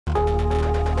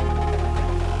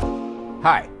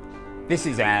Hi, this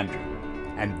is Andrew,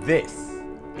 and this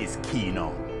is Keen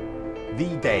On,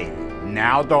 the daily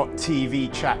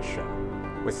Now.tv chat show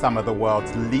with some of the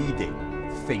world's leading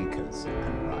thinkers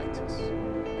and writers.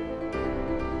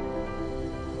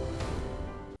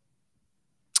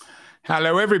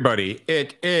 Hello, everybody.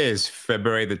 It is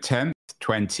February the 10th,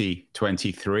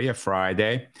 2023, a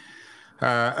Friday.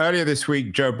 Earlier this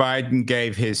week, Joe Biden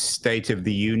gave his State of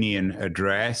the Union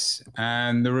address,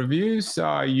 and the reviews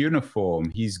are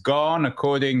uniform. He's gone,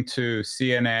 according to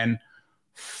CNN,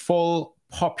 full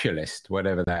populist,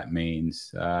 whatever that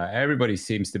means. Everybody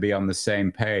seems to be on the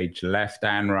same page, left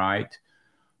and right,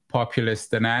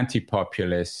 populist and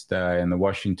anti-populist. In the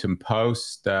Washington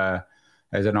Post,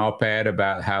 there's an op-ed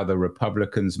about how the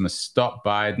Republicans must stop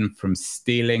Biden from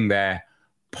stealing their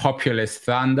populist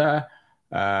thunder.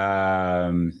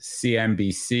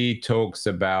 CNBC talks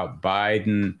about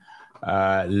Biden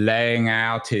laying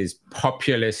out his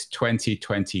populist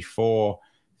 2024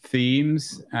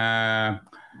 themes, and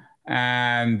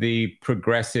the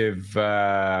progressive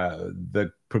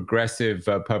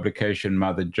publication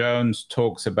Mother Jones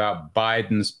talks about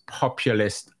Biden's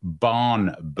populist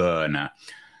barn burner.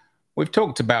 We've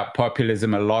talked about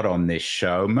populism a lot on this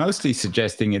show, mostly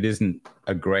suggesting it isn't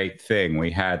a great thing.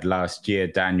 We had last year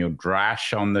Daniel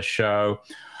Drash on the show.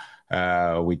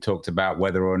 We talked about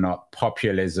whether or not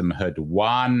populism had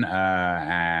won,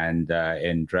 and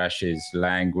in Drash's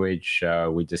language,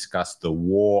 we discussed the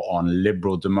war on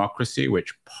liberal democracy,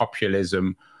 which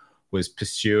populism was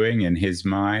pursuing in his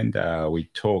mind. We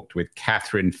talked with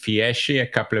Catherine Fieschi a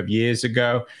couple of years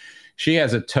ago. She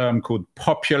has a term called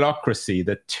populocracy,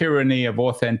 the tyranny of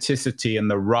authenticity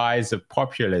and the rise of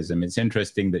populism. It's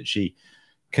interesting that she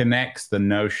connects the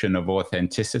notion of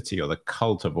authenticity or the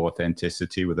cult of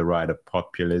authenticity with the rise of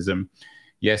populism.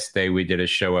 Yesterday, we did a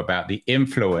show about the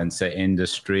influencer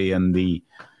industry and the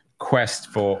quest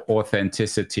for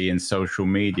authenticity in social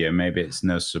media. Maybe it's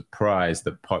no surprise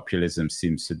that populism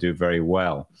seems to do very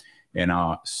well in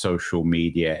our social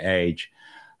media age.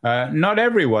 Not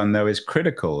everyone, though, is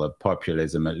critical of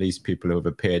populism, at least people who have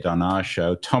appeared on our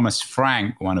show. Thomas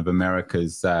Frank, one of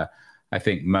America's, I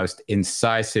think, most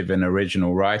incisive and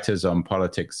original writers on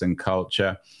politics and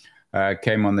culture,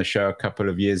 came on the show a couple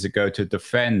of years ago to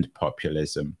defend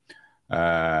populism.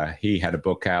 He had a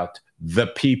book out,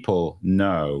 The People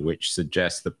Know, which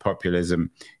suggests that populism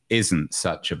isn't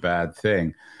such a bad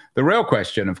thing. The real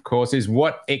question, of course, is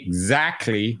what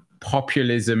exactly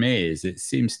populism is. It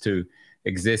seems to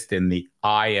exist in the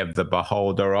eye of the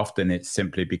beholder. Often it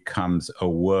simply becomes a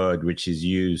word which is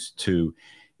used to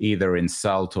either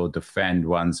insult or defend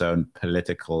one's own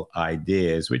political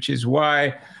ideas, which is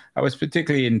why I was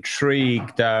particularly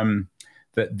intrigued that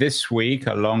this week,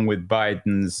 along with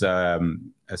Biden's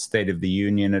State of the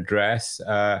Union address,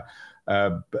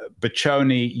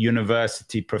 Bocconi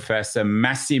University professor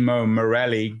Massimo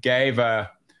Morelli gave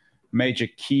a major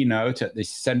keynote at the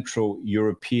Central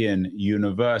European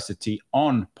University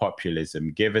on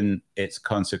populism. Given its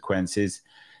consequences,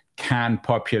 can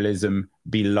populism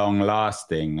be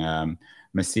long-lasting?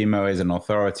 Massimo is an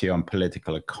authority on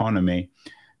political economy,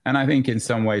 and I think in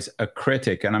some ways a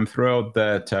critic. And I'm thrilled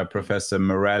that Professor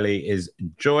Morelli is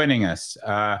joining us.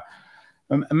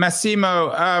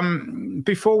 Massimo,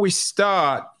 before we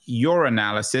start your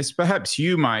analysis, perhaps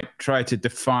you might try to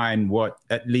define what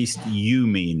at least you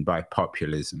mean by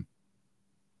populism.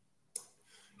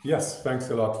 Yes,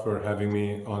 thanks a lot for having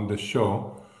me on the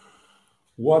show.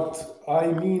 What I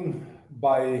mean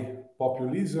by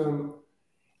populism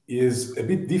is a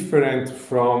bit different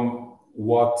from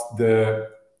what the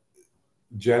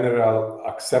general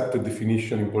accepted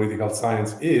definition in political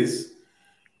science is.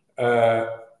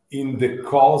 In the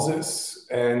causes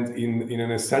and in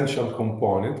an essential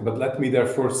component, but let me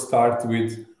therefore start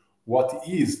with what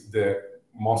is the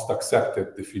most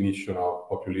accepted definition of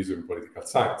populism in political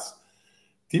science.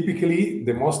 Typically,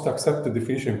 the most accepted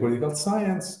definition in political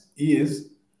science is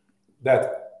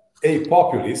that a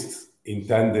populist,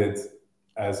 intended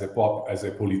as a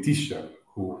politician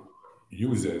who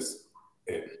uses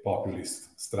a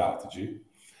populist strategy,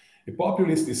 a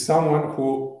populist is someone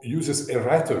who uses a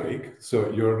rhetoric.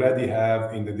 So you already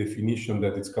have in the definition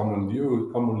that it's commonly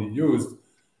used,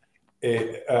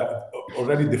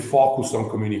 already the focus on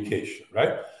communication,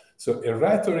 right? So a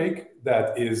rhetoric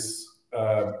that is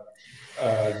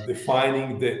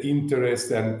defining the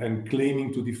interest and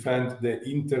claiming to defend the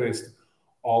interest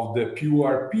of the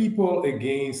pure people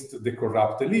against the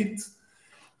corrupt elite.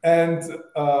 And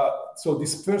so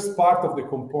this first part of the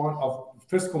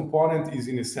first component is,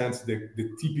 in a sense, the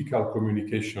typical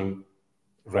communication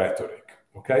rhetoric,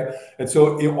 okay? And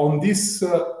so on this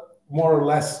more or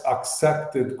less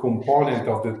accepted component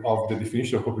of the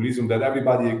definition of populism that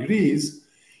everybody agrees,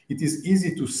 it is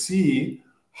easy to see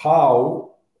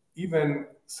how even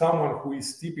someone who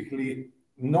is typically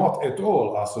not at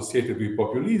all associated with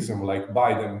populism, like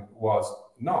Biden was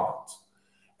not,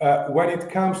 when it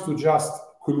comes to just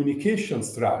communication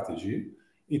strategy,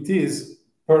 it is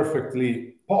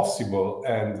perfectly possible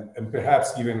and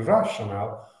perhaps even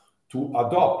rational to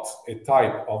adopt a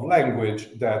type of language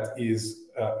that is,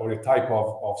 or a type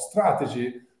of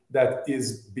strategy that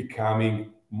is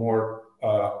becoming more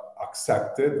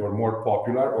accepted or more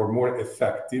popular or more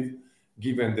effective,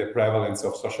 given the prevalence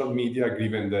of social media,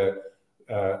 given the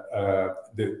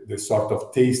sort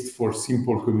of taste for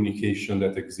simple communication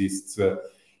that exists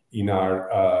in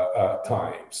our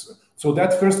times. So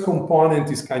that first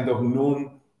component is kind of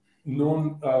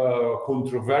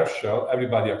non-controversial.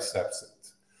 Everybody accepts it.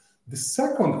 The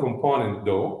second component,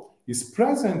 though, is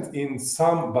present in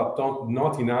some, but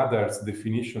not in others,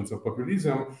 definitions of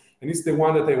populism, and it's the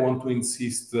one that I want to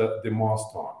insist the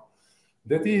most on.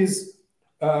 That is,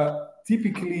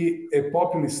 typically, a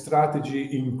populist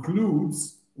strategy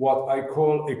includes what I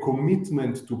call a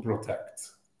commitment to protect.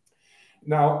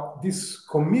 Now, this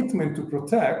commitment to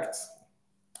protect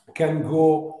can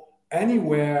go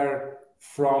anywhere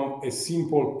from a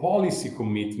simple policy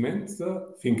commitment,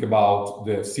 think about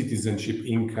the citizenship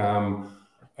income,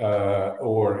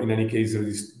 or in any case,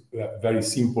 this very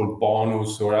simple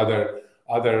bonus or other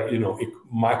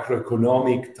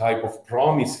macroeconomic type of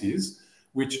promises,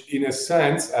 which in a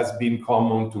sense has been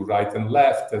common to right and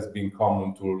left, has been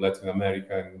common to Latin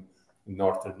America and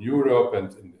Northern Europe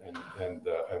and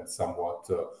somewhat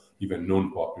even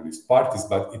non-populist parties,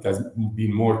 but it has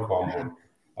been more common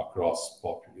across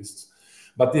populists.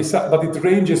 But it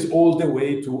ranges all the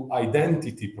way to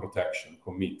identity protection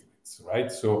commitments, right?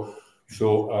 So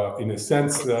in a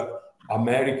sense,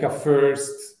 America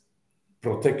first,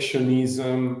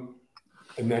 protectionism,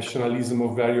 nationalism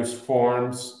of various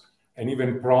forms, and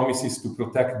even promises to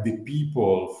protect the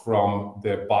people from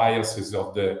the biases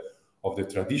of the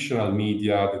traditional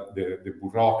media, the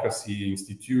bureaucracy,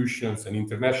 institutions, and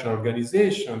international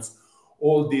organizations.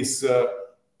 All these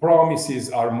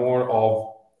promises are more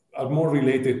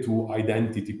related to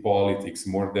identity politics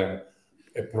more than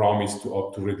a promise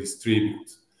to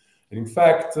redistribute. And in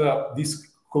fact, this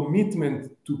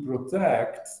commitment to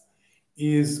protect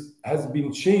has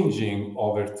been changing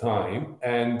over time,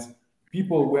 and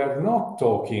people were not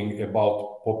talking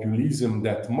about populism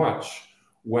that much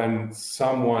when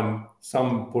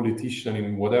some politician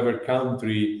in whatever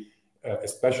country,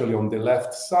 especially on the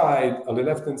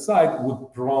left-hand side,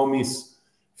 would promise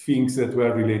things that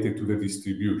were related to the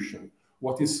distribution.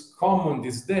 What is common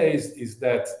these days is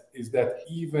that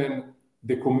even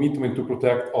the commitment to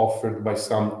protect offered by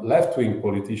some left-wing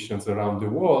politicians around the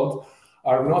world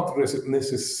are not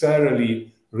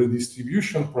necessarily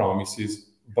redistribution promises,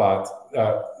 but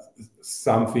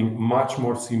something much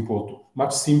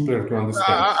simpler to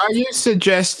understand.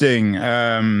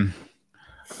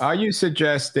 Are you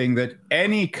suggesting that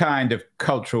any kind of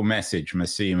cultural message,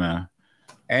 Massimo,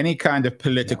 any kind of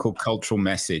political cultural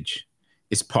message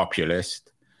is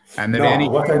populist, and that any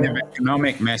kind of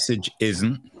economic message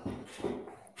isn't?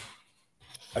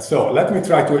 So let me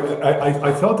try to.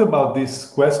 I thought about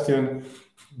this question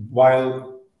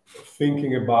while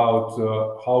thinking about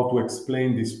how to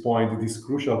explain this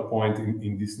crucial point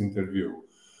in this interview.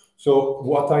 So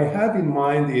what I have in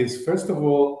mind is, first of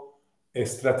all, a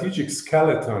strategic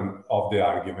skeleton of the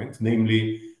argument,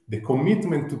 namely the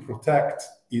commitment to protect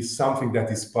is something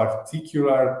that is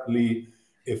particularly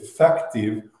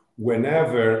effective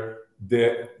whenever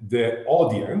the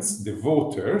audience, the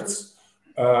voters,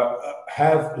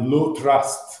 have low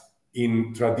trust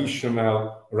in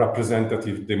traditional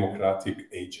representative democratic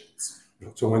agents.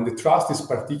 So when the trust is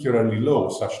particularly low,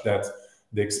 such that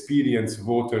the experience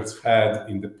voters had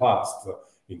in the past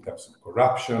in terms of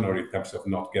corruption or in terms of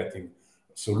not getting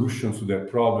solutions to their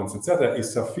problems, etc.,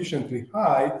 is sufficiently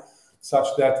high, such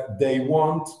that they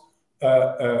want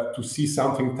to see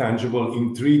something tangible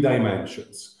in 3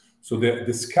 dimensions. So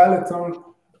the skeleton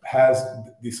has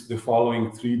the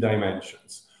following 3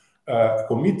 dimensions.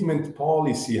 Commitment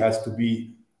policy has to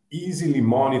be easily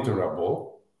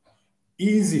monitorable,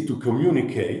 easy to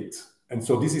communicate, and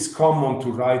so this is common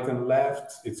to right and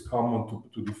left. It's common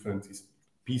to different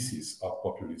pieces of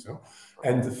populism.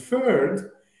 And the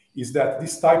third is that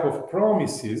this type of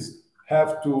promises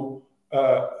have to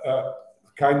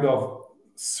kind of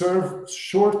serve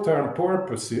short-term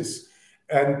purposes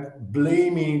and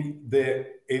blaming the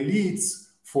elites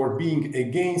for being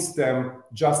against them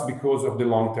just because of the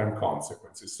long-term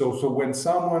consequences. So when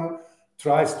someone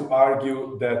tries to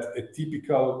argue that a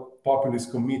typical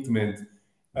populist commitment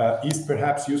is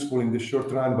perhaps useful in the short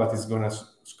run, but is going to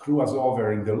screw us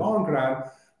over in the long run,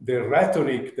 the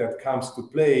rhetoric that comes to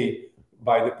play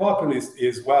by the populists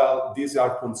is, well, these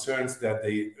are concerns that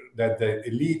the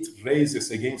elite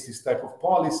raises against this type of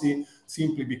policy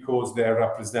simply because they're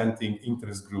representing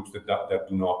interest groups that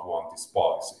do not want this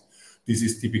policy. This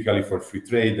is typically for free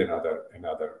trade and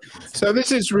other. So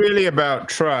this is really about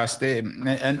trust, and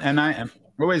I am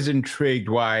always intrigued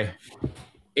why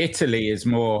Italy is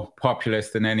more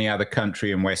populist than any other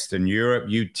country in Western Europe.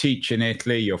 You teach in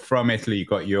Italy. You're from Italy. You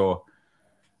got your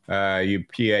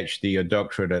PhD, your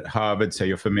doctorate at Harvard, so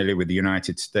you're familiar with the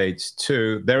United States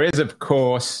too. There is, of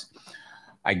course,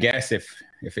 I guess if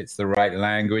it's the right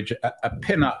language, a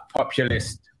pin-up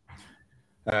populist.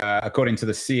 According to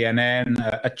the CNN,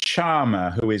 a charmer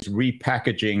who is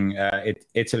repackaging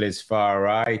Italy's far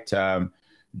right.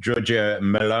 Giorgia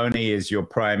Meloni is your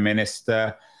prime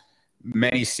minister.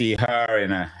 Many see her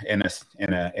in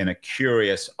a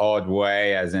curious, odd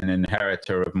way as an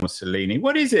inheritor of Mussolini.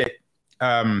 What is it?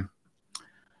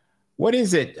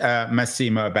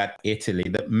 Massimo, about Italy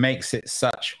that makes it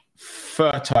such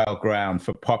fertile ground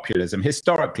for populism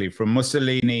historically, from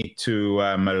Mussolini to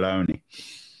Meloni?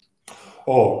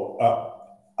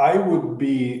 I would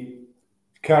be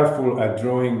careful at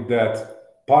drawing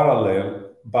that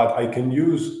parallel, but I can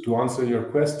use, to answer your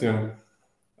question,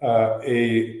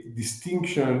 a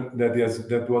distinction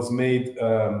that was made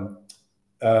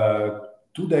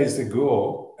 2 days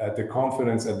ago at the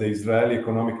conference at the Israeli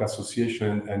Economic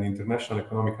Association and International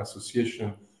Economic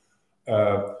Association,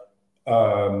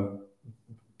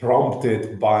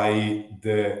 prompted by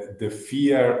the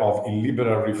fear of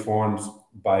illiberal reforms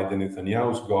by the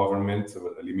Netanyahu's government,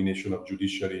 elimination of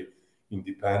judiciary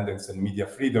independence and media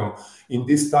freedom. In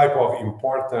this type of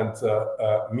important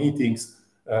meetings,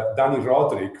 Dani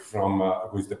Rodrik,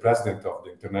 who is the president of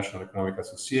the International Economic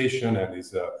Association and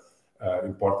is an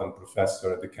important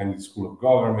professor at the Kennedy School of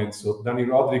Government. So Dani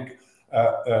Rodrik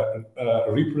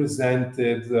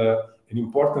represented an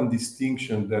important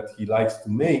distinction that he likes to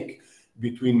make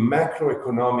between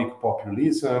macroeconomic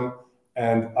populism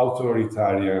and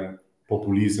authoritarian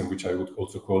populism, which I would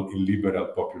also call illiberal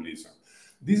populism.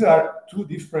 These are two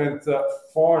different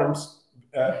forms,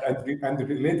 and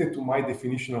related to my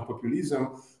definition of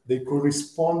populism, they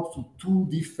correspond to two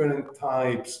different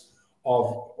types of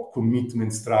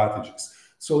commitment strategies.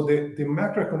 So the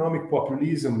macroeconomic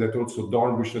populism that also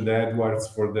Dornbush and Edwards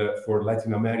for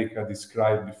Latin America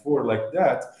described before, like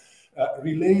that,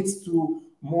 relates to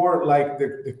more like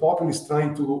the populist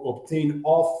trying to obtain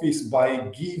office by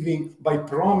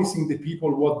promising the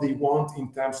people what they want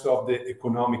in terms of the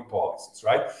economic policies,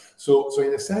 right? So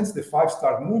in a sense, the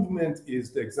Five-Star Movement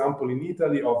is the example in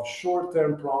Italy of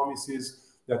short-term promises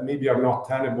that maybe are not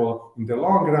tenable in the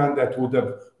long run, that would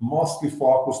have mostly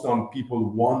focused on people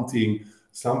wanting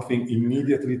something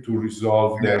immediately to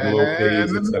resolve their low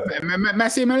pays, etc.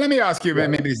 Massimo, let me ask you,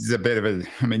 maybe this is a bit of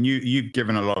you've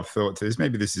given a lot of thought to this,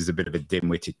 maybe this is a bit of a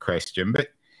dim-witted question, but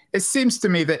it seems to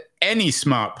me that any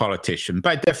smart politician,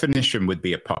 by definition, would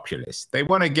be a populist. They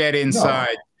want to get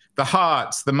inside the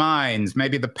hearts, the minds,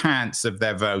 maybe the pants of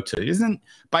their voter. Isn't,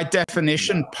 by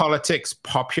definition, politics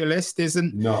populist?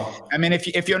 No. I mean,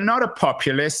 if you're not a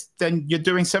populist, then you're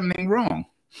doing something wrong.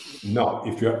 No,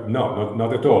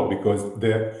 not at all, because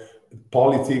the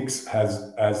politics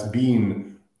has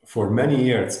been for many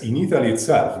years in Italy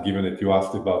itself, given that you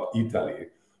asked about Italy,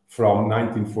 from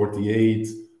 1948,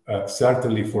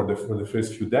 certainly for the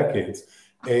first few decades,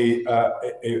 a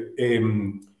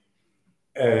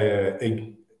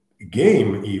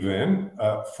game even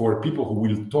for people who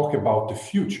will talk about the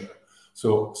future.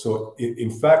 So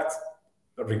in fact,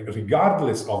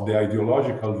 regardless of the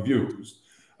ideological views,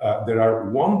 there are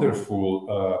wonderful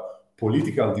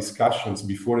political discussions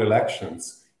before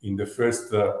elections in the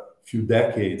first few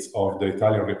decades of the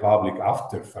Italian Republic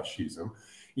after fascism,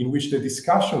 in which the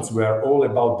discussions were all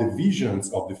about the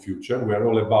visions of the future, were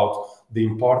all about the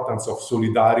importance of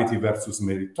solidarity versus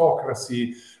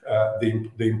meritocracy,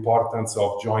 the importance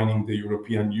of joining the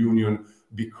European Union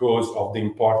because of the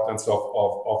importance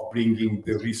of bringing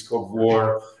the risk of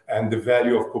war and the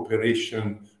value of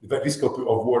cooperation, the risk of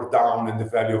war down and the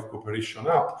value of cooperation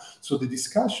up. So the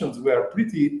discussions were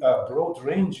pretty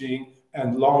broad-ranging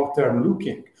and long-term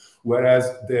looking, whereas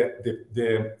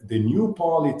the new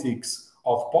politics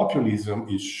of populism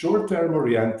is short-term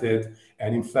oriented,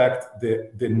 and in fact,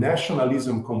 the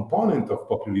nationalism component of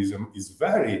populism is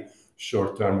very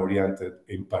short-term oriented,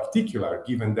 in particular,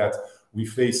 given that we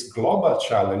face global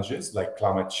challenges like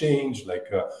climate change,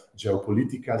 like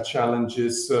geopolitical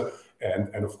challenges,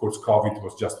 and of course, COVID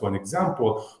was just one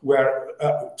example, where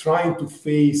trying to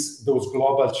face those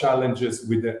global challenges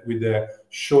with a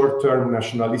short-term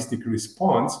nationalistic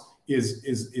response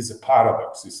is a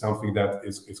paradox, is something that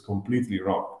is completely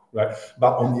wrong. Right,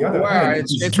 but on the other hand,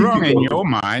 it's wrong in your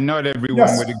mind. Not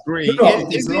everyone would agree. No,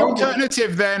 is the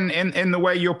alternative then, in the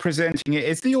way you're presenting it,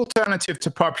 is the alternative to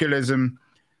populism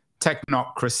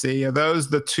technocracy? Are those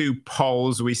the two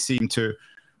poles we seem to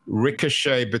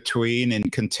ricochet between in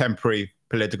contemporary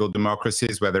political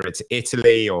democracies, whether it's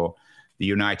Italy or the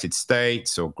United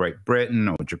States or Great Britain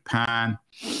or Japan?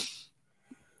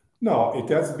 No, it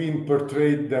has been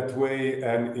portrayed that way,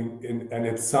 and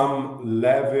at some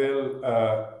level.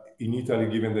 In Italy,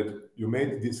 given that you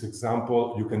made this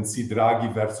example, you can see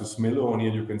Draghi versus Meloni,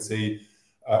 and you can say,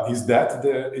 is that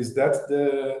the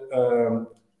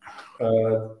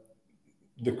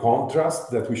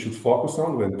contrast that we should focus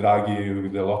on when Draghi,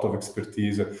 with a lot of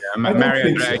expertise?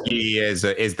 Mario Draghi is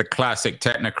the classic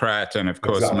technocrat, and of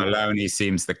course, exactly. Meloni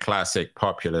seems the classic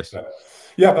populist.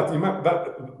 Yeah,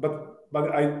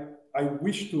 but I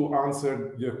wish to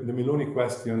answer the Meloni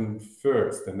question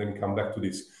first, and then come back to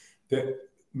this.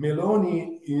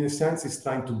 Meloni, in a sense, is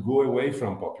trying to go away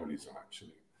from populism,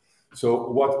 actually.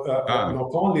 So what?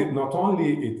 Not only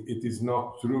it is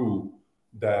not true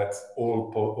that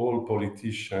all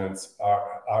politicians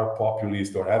are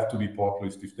populist or have to be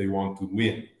populist if they want to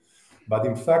win, but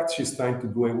in fact, she's trying to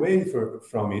go away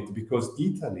from it, because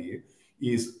Italy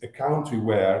is a country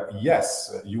where, yes,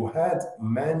 you had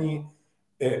many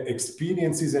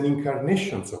experiences and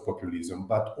incarnations of populism,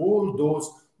 but all those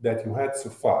that you had so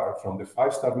far, from the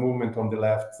Five-Star Movement on the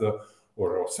left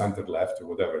or center left or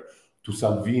whatever, to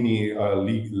Salvini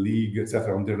League,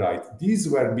 etc. on the right, these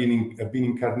were being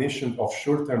incarnation of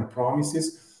short-term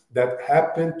promises that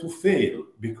happened to fail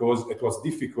because it was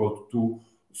difficult to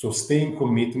sustain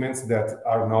commitments that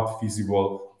are not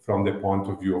feasible from the point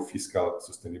of view of fiscal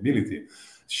sustainability.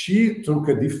 She took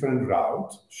a different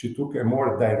route. She took a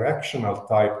more directional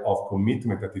type of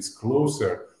commitment that is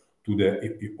closer to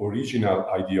the original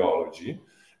ideology,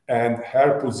 and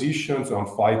her positions on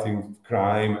fighting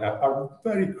crime are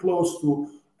very close to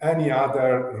any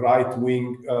other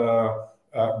right-wing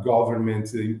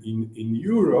government in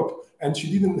Europe, and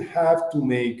she didn't have to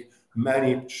make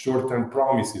many short-term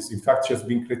promises. In fact, she has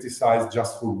been criticized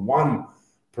just for one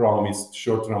promise,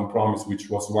 short-term promise, which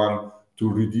was one to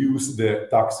reduce the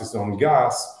taxes on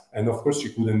gas, and of course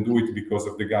she couldn't do it because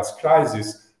of the gas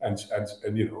crisis. And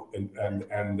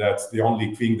that's the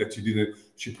only thing that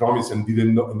she promised and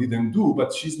didn't do.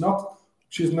 But she's not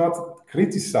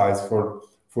criticized for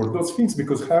those things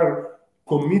because her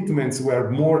commitments were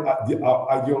more the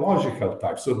ideological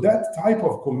type. So that type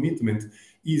of commitment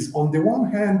is, on the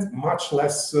one hand, much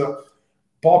less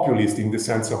populist in the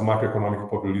sense of macroeconomic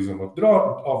populism of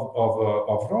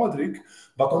Rodrik,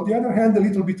 but on the other hand, a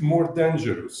little bit more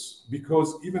dangerous,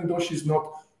 because even though she's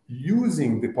not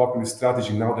using the populist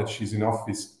strategy now that she's in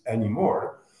office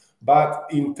anymore, but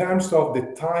in terms of the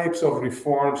types of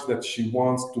reforms that she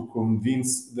wants to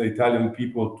convince the Italian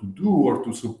people to do or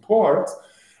to support,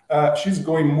 she's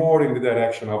going more in the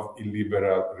direction of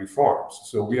illiberal reforms.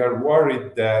 So we are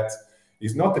worried that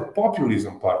it's not the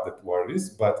populism part that worries,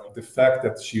 but the fact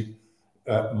that she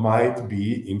might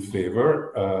be in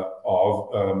favor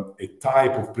of a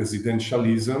type of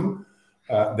presidentialism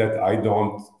that I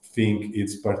don't think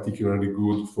it's particularly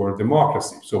good for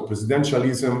democracy. So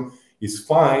presidentialism is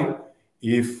fine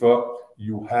if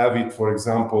you have it, for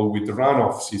example, with the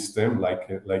runoff system, like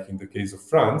in the case of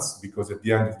France, because at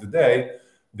the end of the day,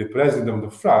 the president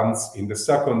of France in the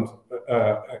second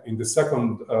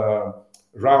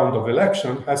round of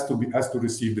election has to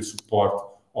receive the support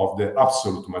of the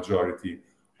absolute majority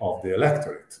of the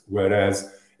electorate,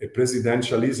 whereas a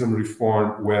presidentialism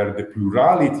reform where the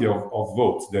plurality of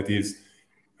votes, that is,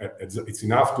 it's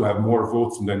enough to have more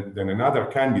votes than another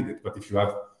candidate, but if you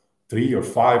have 3 or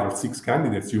 5 or 6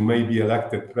 candidates, you may be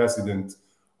elected president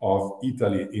of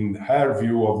Italy in her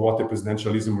view of what a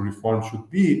presidentialism reform should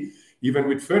be, even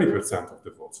with 30% of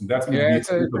the votes. And that's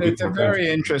it's a very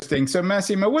interesting. So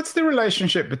Massimo, what's the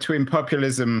relationship between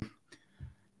populism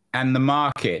and the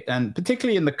market, and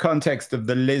particularly in the context of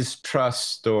the Liz Truss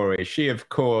story? She, of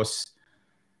course,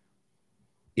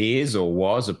 is or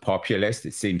was a populist,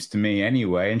 it seems to me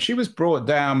anyway, and she was brought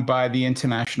down by the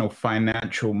international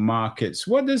financial markets.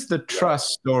 What does the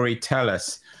Truss story tell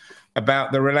us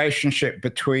about the relationship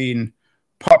between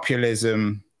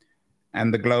populism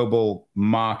and the global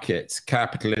markets,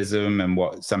 capitalism, and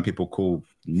what some people call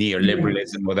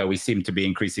neoliberalism, although we seem to be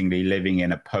increasingly living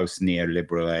in a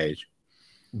post-neoliberal age?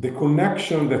 The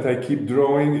connection that I keep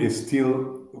drawing is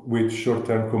still with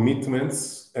short-term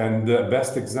commitments. And the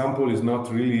best example is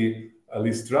not really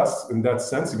Liz Truss in that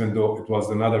sense, even though it was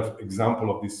another example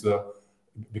of this,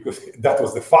 because that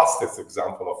was the fastest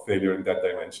example of failure in that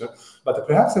dimension. But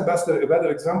perhaps a better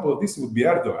example of this would be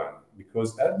Erdogan,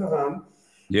 because Erdogan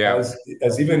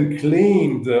has even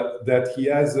claimed that he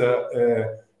has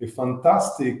a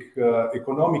fantastic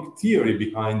economic theory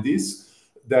behind this,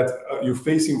 that you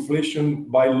face inflation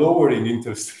by lowering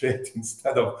interest rate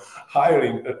instead of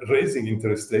raising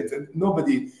interest rate. And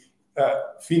nobody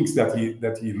thinks that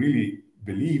he really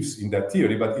believes in that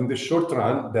theory, but in the short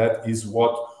run, that is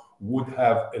what would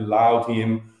have allowed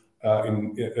him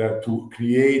to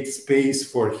create space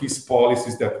for his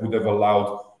policies that would have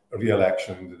allowed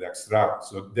re-election in the next round.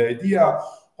 So the idea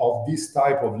of this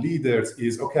type of leaders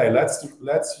is, okay,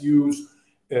 let's use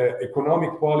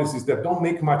economic policies that don't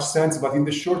make much sense, but in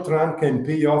the short run can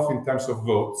pay off in terms of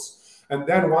votes. And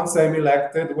then once I'm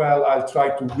elected, well, I'll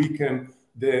try to weaken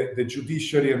the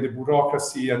judiciary and the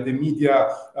bureaucracy and the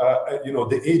media,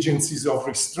 the agencies of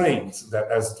restraint,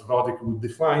 that as Roderick would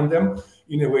define them,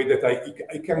 in a way that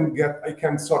I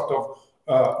can sort of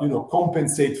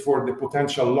compensate for the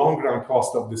potential long-run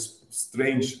cost of this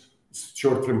strange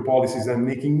short-term policies I'm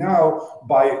making now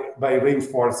by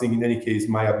reinforcing, in any case,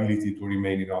 my ability to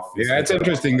remain in office. Yeah, it's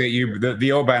interesting that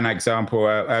the Orban example,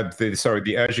 the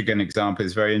Erdogan example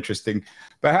is very interesting.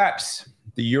 Perhaps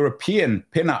the European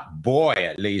pin-up boy,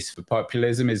 at least for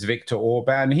populism, is Viktor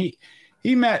Orban.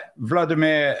 He met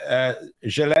Vladimir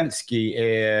Zelensky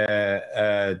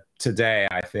today,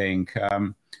 I think.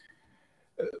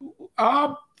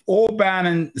 Are Orban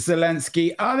and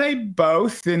Zelensky, are they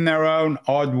both in their own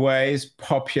odd ways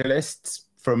populists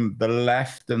from the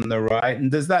left and the right?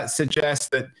 And does that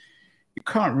suggest that you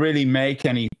can't really make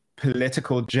any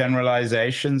political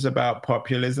generalizations about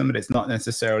populism, that it's not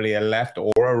necessarily a left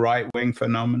or a right-wing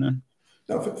phenomenon?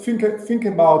 Now, think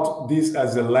about this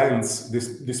as a lens,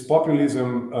 this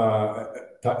populism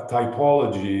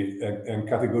typology and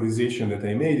categorization that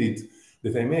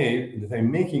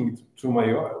I'm making through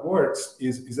my works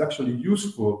is actually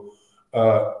useful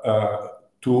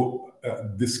to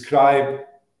describe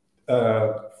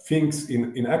things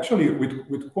in actually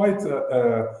with quite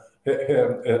a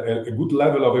good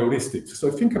level of heuristics. So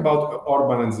think about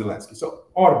Orban and Zelensky. So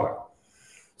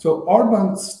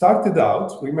Orban started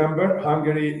out, remember,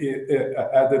 Hungary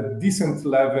at a decent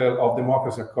level of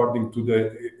democracy according to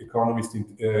the Economist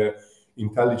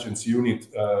Intelligence Unit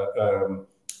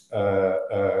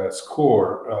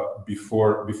score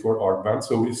before Orban.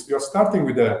 So you're starting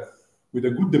with a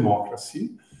good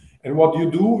democracy. And what you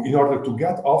do in order to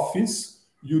get office,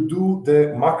 you do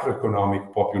the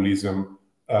macroeconomic populism,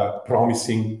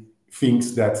 promising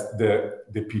things that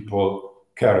the people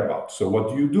care about. So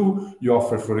what do? You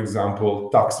offer, for example,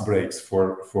 tax breaks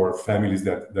for families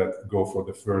that go for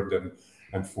the third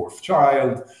and fourth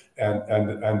child,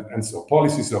 and so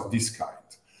policies of this kind.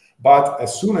 But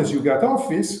as soon as you get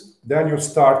office, then you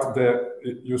start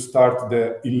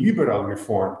the illiberal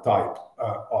reform type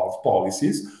of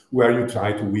policies, where you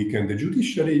try to weaken the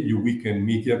judiciary, you weaken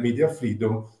media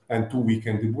freedom, and to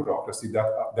weaken the bureaucracy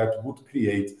that would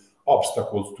create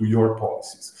obstacles to your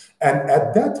policies. And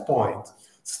at that point,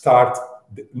 start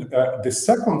the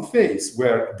second phase,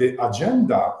 where the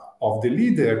agenda of the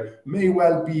leader may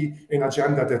well be an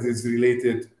agenda that is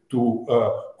related to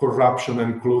corruption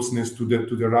and closeness to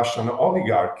the Russian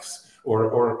oligarchs,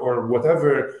 or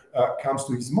whatever comes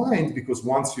to his mind, because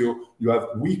once you have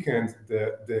weakened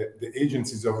the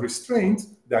agencies of restraint,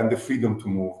 then the freedom to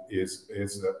move is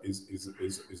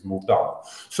moved down.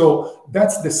 So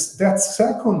that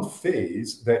second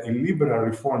phase, the illiberal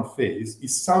reform phase,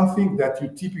 is something that you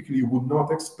typically would not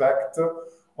expect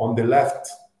on the left,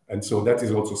 and so that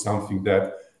is also something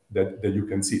that you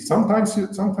can see. Sometimes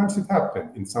it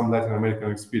happens in some Latin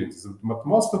American experiences, but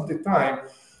most of the time,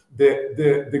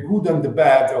 the good and the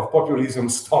bad of populism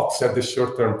stops at the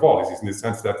short-term policies, in the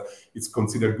sense that it's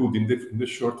considered good in the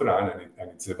short run,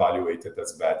 and it's evaluated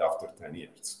as bad after 10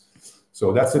 years.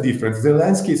 So that's the difference.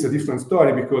 Zelensky is a different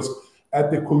story, because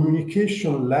at the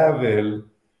communication level,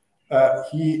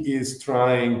 he is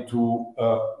trying to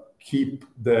keep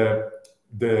the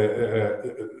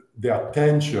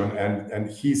attention, and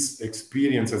his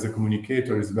experience as a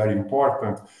communicator is very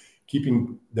important,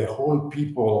 keeping the whole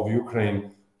people of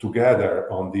Ukraine together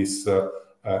on this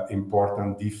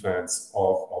important defense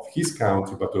of his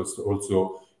country, but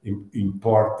also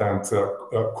important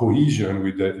cohesion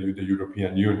with the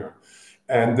European Union.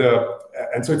 And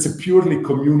so it's a purely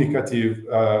communicative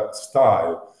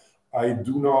style. I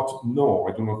do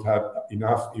not have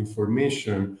enough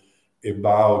information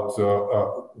about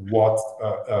what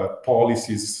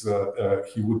policies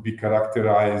he would be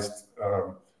characterized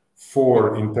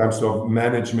for in terms of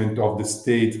management of the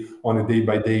state on a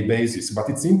day-by-day basis. But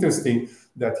it's interesting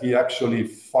that he actually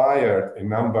fired a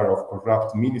number of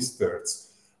corrupt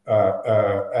ministers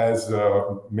as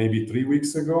maybe 3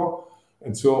 weeks ago.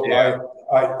 And so Yeah.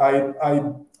 I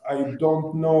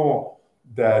don't know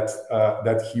that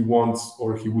he wants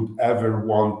or he would ever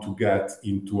want to get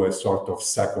into a sort of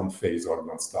second phase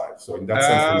Orban style. So in that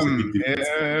sense, there's a big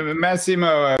difference.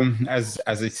 Massimo, as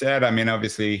I said, I mean,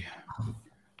 obviously,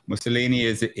 Mussolini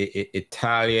is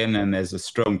Italian, and there's a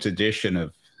strong tradition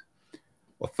of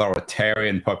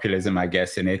authoritarian populism, I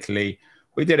guess, in Italy.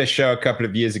 We did a show a couple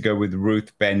of years ago with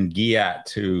Ruth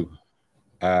Ben-Ghiat, who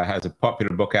has a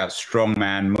popular book out,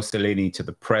 Strongman, Mussolini to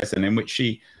the Present, in which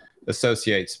she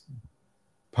associates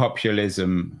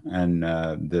populism and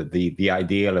the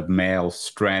ideal of male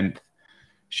strength.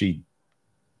 She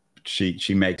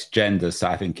makes gender,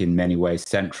 I think, in many ways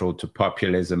central to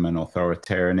populism and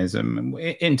authoritarianism.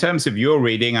 In terms of your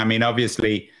reading, I mean,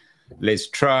 obviously, Liz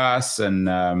Truss and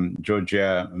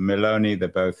Giorgia Meloni, they're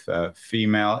both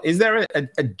female. Is there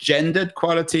a gendered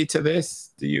quality to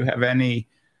this? Do you have any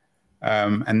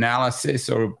analysis,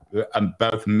 or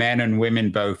both men and women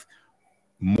both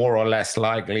more or less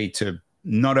likely to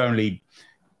not only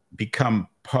become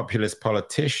populist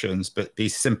politicians, but be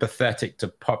sympathetic to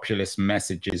populist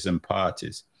messages and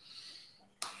parties?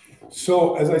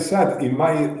 So, as I said, in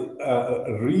my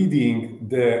reading,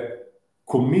 the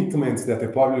commitments that a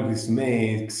populist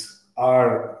makes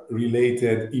are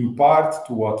related in part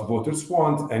to what voters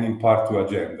want and in part to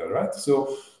agenda, right?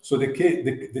 So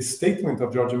the statement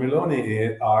of Giorgia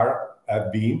Meloni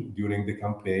have been during the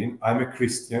campaign: I'm a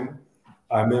Christian,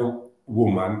 I'm a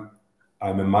woman,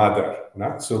 I'm a mother.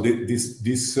 No? So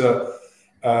these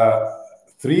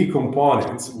three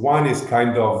components. One is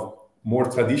kind of more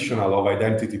traditional of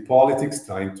identity politics,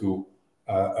 trying to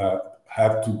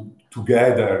have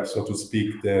together, so to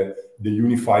speak, the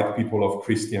unified people of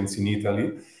Christians in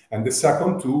Italy. And the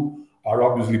second two are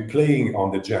obviously playing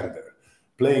on the gender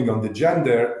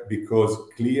because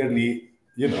clearly,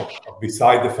 you know,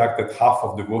 beside the fact that half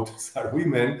of the voters are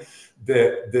women,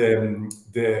 the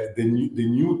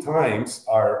new times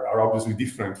are obviously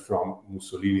different from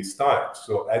Mussolini's times.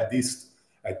 So at this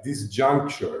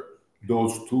juncture,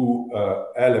 those two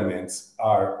elements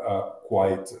are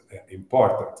quite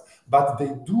important, but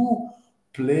they do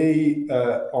play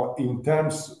in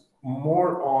terms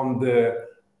more on the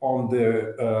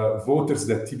voters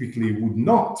that typically would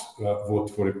not vote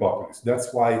for a populist.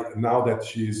 That's why now that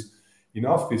she's in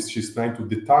office, she's trying to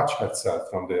detach herself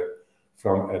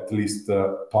from at least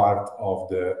part of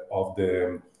the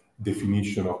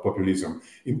definition of populism.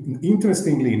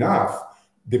 Interestingly enough,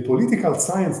 the political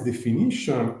science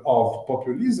definition of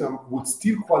populism would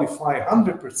still qualify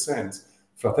 100%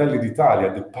 Fratelli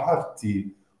d'Italia, the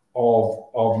party of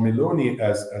Meloni,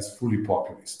 as fully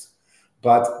populist.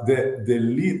 But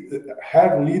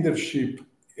her leadership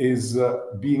is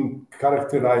being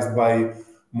characterized by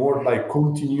more like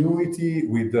continuity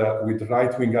with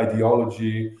right-wing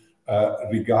ideology,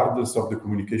 regardless of the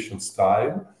communication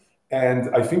style.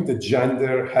 And I think the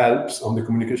gender helps on the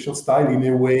communication style in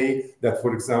a way that,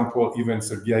 for example, even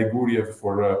Sergei Guriev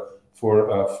for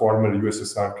former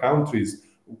USSR countries,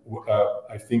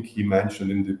 I think he mentioned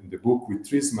in the book with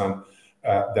Trisman,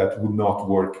 that would not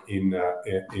work in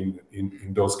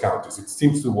those countries. It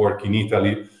seems to work in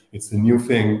Italy. It's a new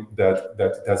thing that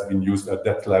has been used at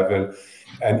that level,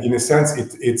 and in a sense,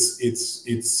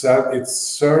 it's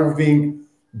serving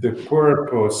the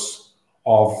purpose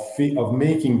of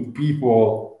making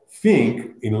people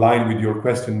think, in line with your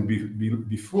question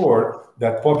before,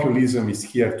 that populism is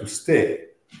here to stay.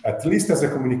 At least as a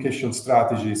communication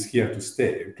strategy, is here to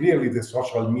stay. And clearly, the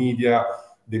social media,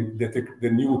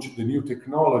 the new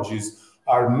technologies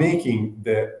are making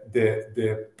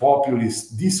the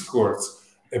populist discourse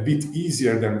a bit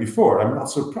easier than before. I'm not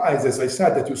surprised, as I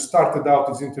said, that you started out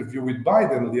this interview with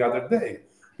Biden the other day,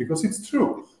 because it's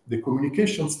true. The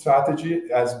communication strategy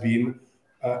has been,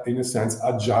 in a sense,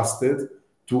 adjusted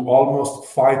to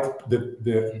almost fight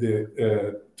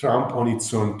the Trump on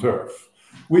its own turf,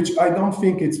 which I don't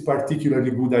think it's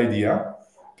particularly good idea.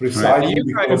 Precisely you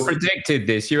because kind of predicted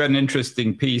this. You had an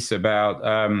interesting piece about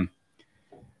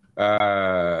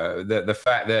the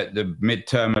fact that the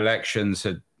midterm elections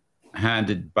had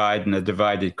handed Biden a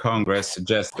divided Congress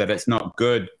suggests that it's not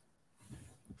good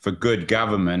for good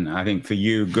government. I think for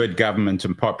you, good government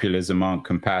and populism aren't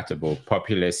compatible.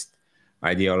 Populist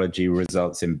ideology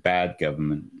results in bad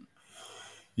government.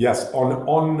 Yes,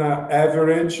 on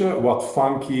average, what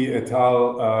Funky et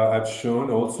al. Have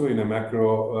shown also in a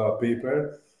macro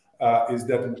paper is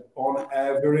that on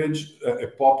average, a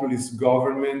populist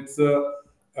government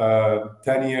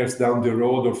 10 years down the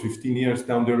road or 15 years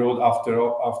down the road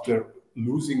after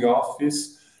losing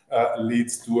office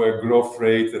leads to a growth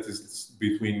rate that is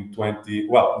between 20,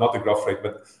 well, not a growth rate,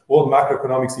 but all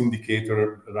macroeconomics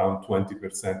indicator around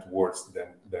 20% worse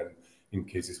than in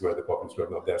cases where the populists were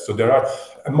not there. So there are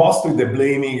mostly the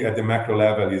blaming at the macro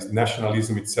level is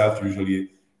nationalism itself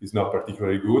usually is not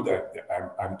particularly good.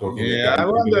 I'm talking Yeah, again I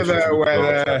wonder though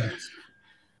whether settings.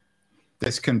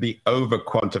 This can be over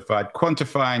quantified.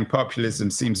 Quantifying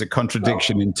populism seems a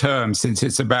contradiction in terms, since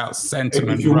it's about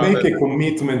sentiment. If you make a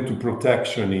commitment to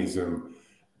protectionism,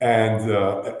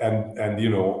 and you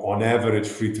know, on average,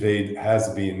 free trade has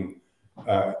been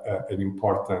an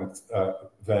important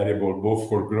variable both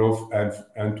for growth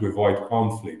and to avoid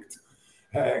conflict.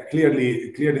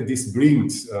 Clearly, this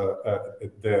brings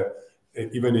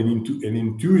even an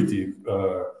intuitive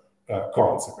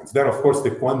consequence. Then, of course,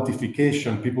 the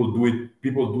quantification, people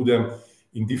do them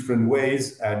in different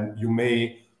ways, and you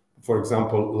may, for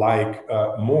example, like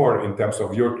more in terms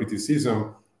of your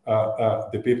criticism,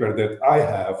 the paper that I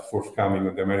have forthcoming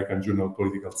on the American Journal of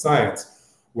Political Science,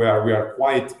 where we are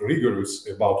quite rigorous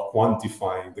about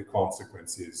quantifying the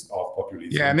consequences of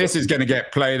populism. Yeah, and this is going to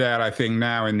get played out, I think,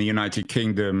 now in the United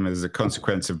Kingdom as a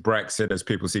consequence of Brexit, as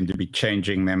people seem to be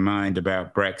changing their mind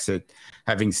about Brexit,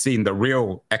 having seen the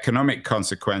real economic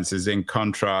consequences in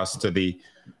contrast to the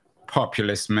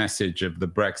populist message of the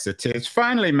Brexiteers.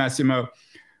 Finally, Massimo,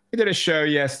 we did a show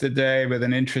yesterday with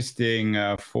an interesting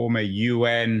former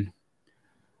UN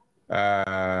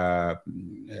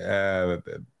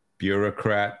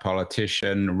bureaucrat,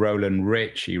 politician, Roland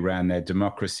Rich. He ran their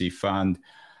Democracy Fund.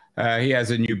 He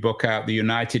has a new book out, The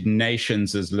United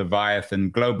Nations as Leviathan,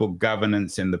 Global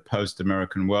Governance in the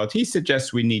Post-American World. He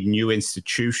suggests we need new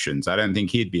institutions. I don't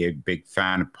think he'd be a big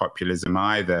fan of populism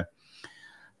either.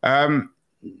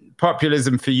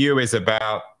 Populism for you is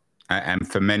about,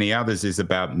 and for many others, is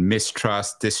about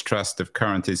mistrust, distrust of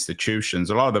current institutions.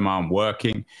 A lot of them aren't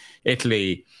working.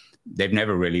 Italy, they've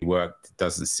never really worked. It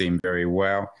doesn't seem very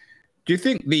well. Do you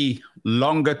think the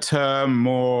longer term,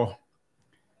 more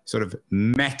sort of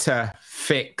meta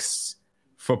fix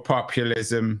for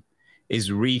populism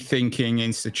is rethinking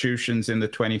institutions in the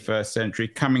 21st century,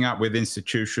 coming up with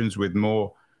institutions with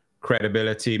more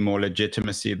credibility, more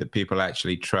legitimacy that people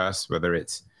actually trust, whether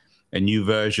it's a new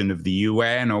version of the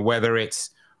UN or whether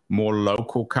it's more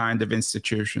local kind of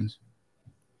institutions?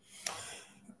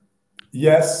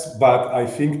 Yes, but I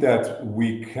think that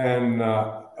we can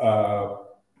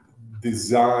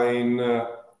design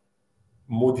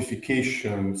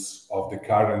modifications of the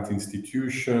current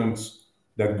institutions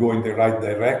that go in the right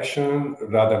direction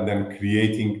rather than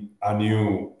creating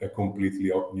a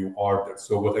completely new order.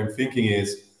 So what I'm thinking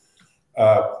is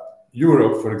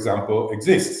Europe, for example,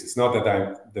 exists. It's not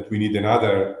that we need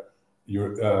another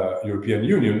European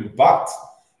Union, but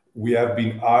we have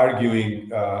been arguing,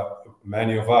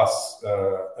 many of us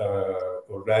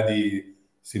already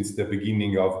since the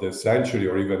beginning of the century,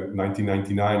 or even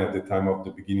 1999 at the time of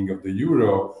the beginning of the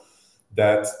euro,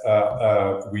 that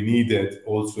we needed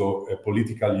also a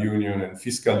political union and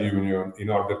fiscal union in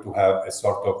order to have a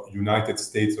sort of United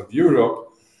States of Europe.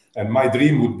 And my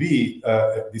dream would be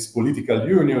this political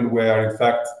union where, in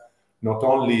fact, not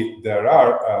only there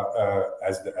are,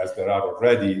 as there are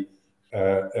already,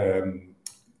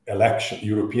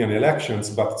 European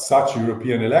elections, but such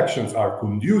European elections are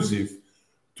conducive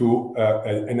to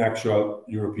an actual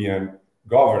European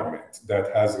government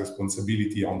that has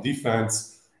responsibility on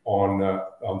defense,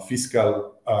 on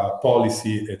fiscal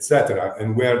policy, etc.,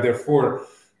 and where therefore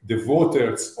the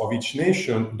voters of each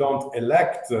nation don't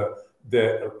elect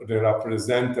the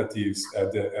representatives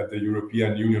at the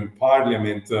European Union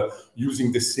Parliament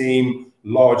using the same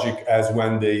logic as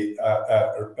when they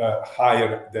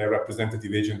hire their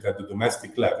representative agent at the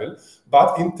domestic level,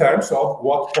 but in terms of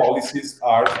what policies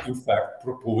are in fact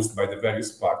proposed by the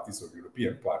various parties or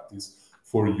European parties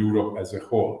for Europe as a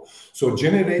whole. So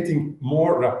generating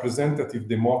more representative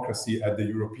democracy at the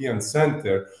European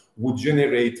center would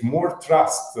generate more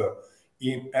trust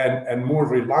and more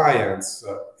reliance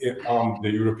on the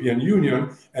European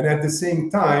Union, and at the same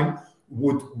time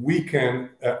would weaken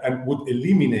and would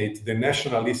eliminate the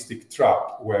nationalistic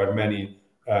trap where many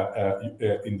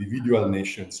individual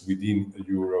nations within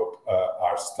Europe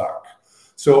are stuck.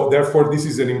 So therefore, this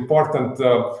is an important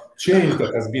change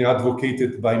that has been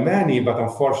advocated by many, but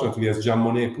unfortunately, as Jean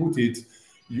Monnet put it,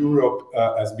 Europe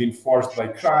has been forced by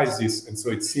crisis, and so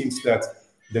it seems that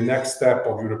the next step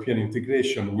of European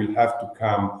integration will have to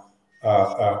come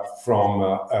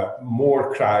from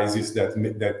more crises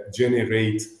that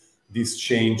generate this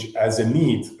change as a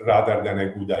need rather than a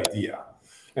good idea.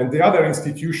 And the other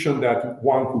institution that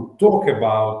one could talk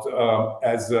about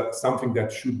as something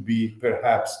that should be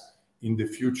perhaps in the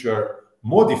future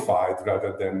modified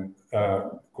rather than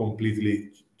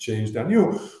completely changed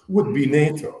anew would be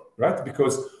NATO, right?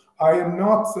 Because I am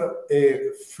not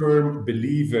a firm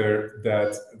believer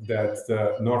that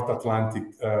North Atlantic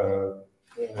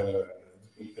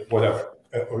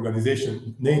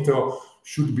organization, NATO,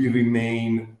 should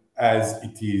remain as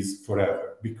it is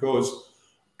forever, because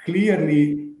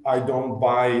clearly I don't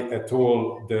buy at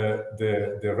all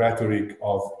the rhetoric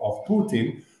of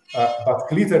Putin, but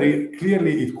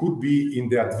clearly it could be in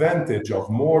the advantage of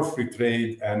more free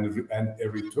trade and a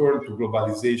return to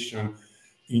globalization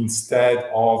instead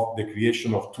of the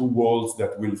creation of two worlds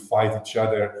that will fight each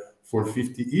other for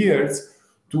 50 years,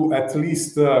 to at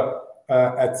least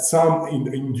at some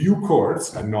in due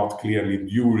course, and not clearly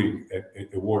during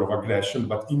a war of aggression,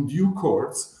 but in due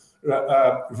course,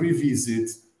 revisit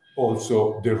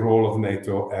also the role of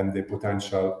NATO and the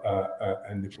potential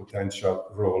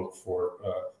role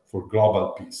for global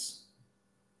peace.